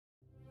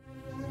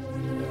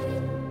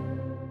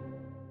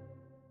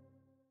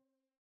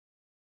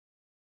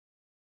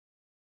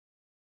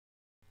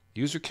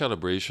User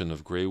calibration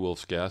of Gray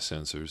Wolf's gas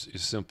sensors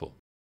is simple.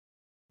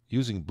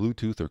 Using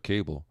Bluetooth or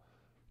cable,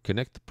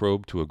 connect the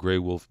probe to a Gray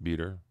Wolf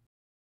meter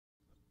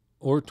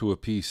or to a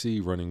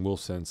PC running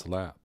WolfSense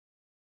Lab.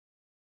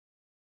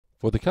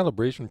 For the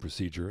calibration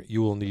procedure,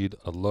 you will need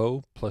a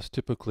low plus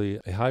typically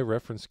a high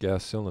reference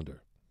gas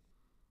cylinder,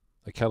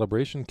 a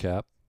calibration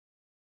cap,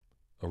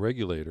 a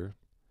regulator,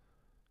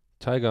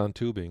 Tygon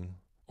tubing,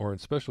 or in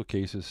special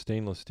cases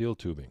stainless steel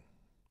tubing,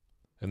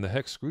 and the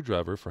hex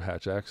screwdriver for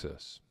hatch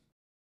access.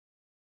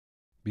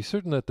 Be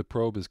certain that the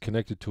probe is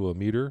connected to a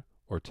meter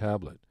or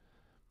tablet,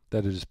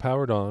 that it is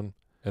powered on,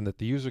 and that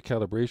the user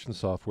calibration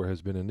software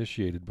has been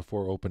initiated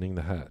before opening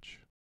the hatch.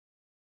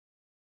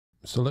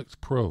 Select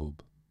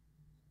Probe,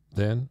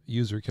 then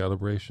User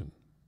Calibration.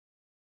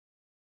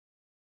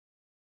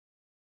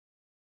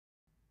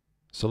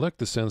 Select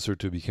the sensor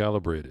to be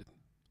calibrated.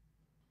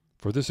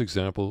 For this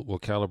example, we'll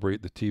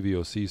calibrate the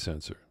TVOC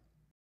sensor.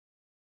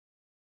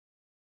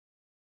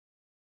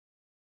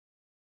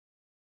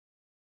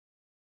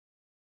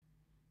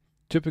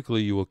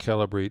 Typically, you will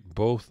calibrate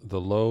both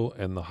the low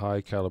and the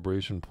high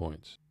calibration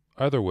points.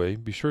 Either way,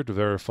 be sure to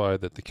verify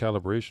that the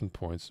calibration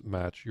points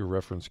match your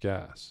reference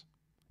gas.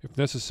 If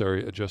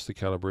necessary, adjust the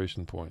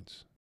calibration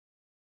points.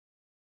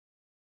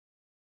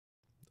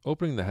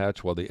 Opening the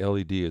hatch while the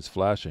LED is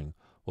flashing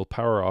will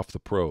power off the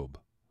probe.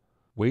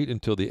 Wait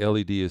until the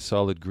LED is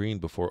solid green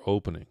before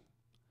opening.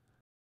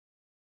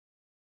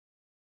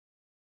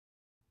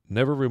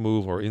 Never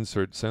remove or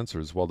insert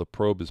sensors while the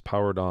probe is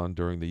powered on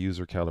during the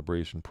user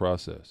calibration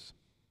process.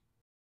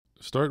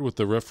 Start with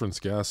the reference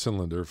gas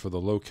cylinder for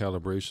the low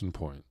calibration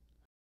point.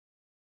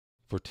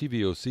 For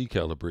TVOC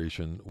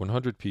calibration,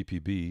 100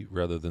 ppb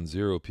rather than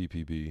 0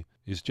 ppb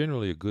is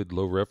generally a good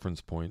low reference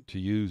point to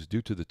use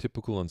due to the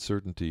typical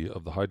uncertainty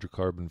of the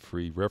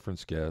hydrocarbon-free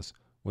reference gas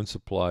when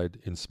supplied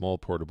in small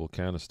portable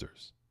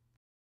canisters.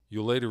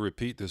 You'll later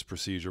repeat this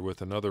procedure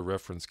with another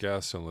reference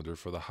gas cylinder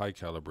for the high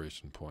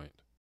calibration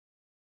point.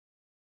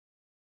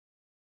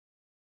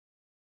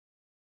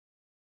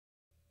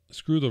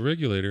 Screw the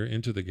regulator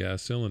into the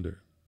gas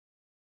cylinder.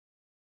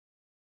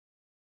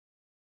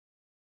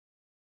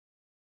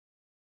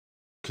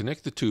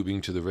 Connect the tubing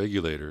to the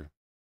regulator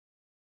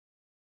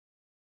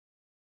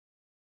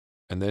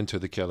and then to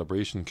the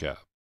calibration cap.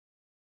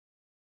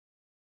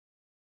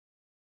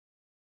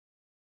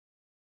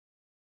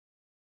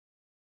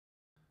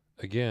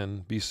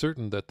 Again, be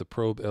certain that the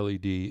probe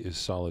LED is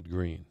solid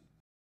green.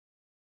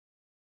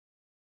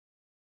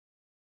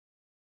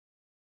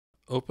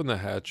 Open the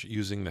hatch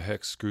using the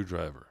hex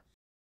screwdriver.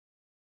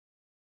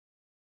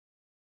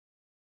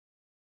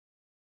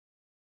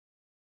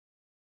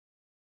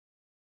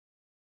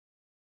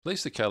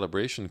 Place the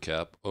calibration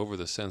cap over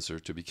the sensor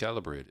to be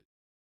calibrated.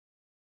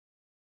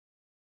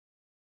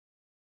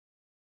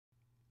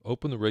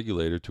 Open the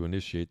regulator to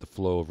initiate the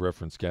flow of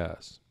reference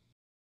gas.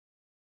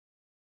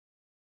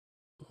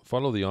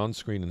 Follow the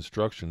on-screen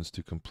instructions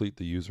to complete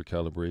the user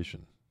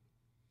calibration.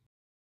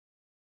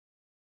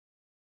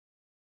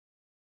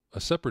 A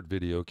separate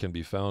video can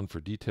be found for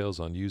details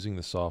on using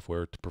the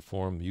software to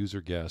perform user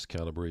gas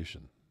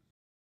calibration.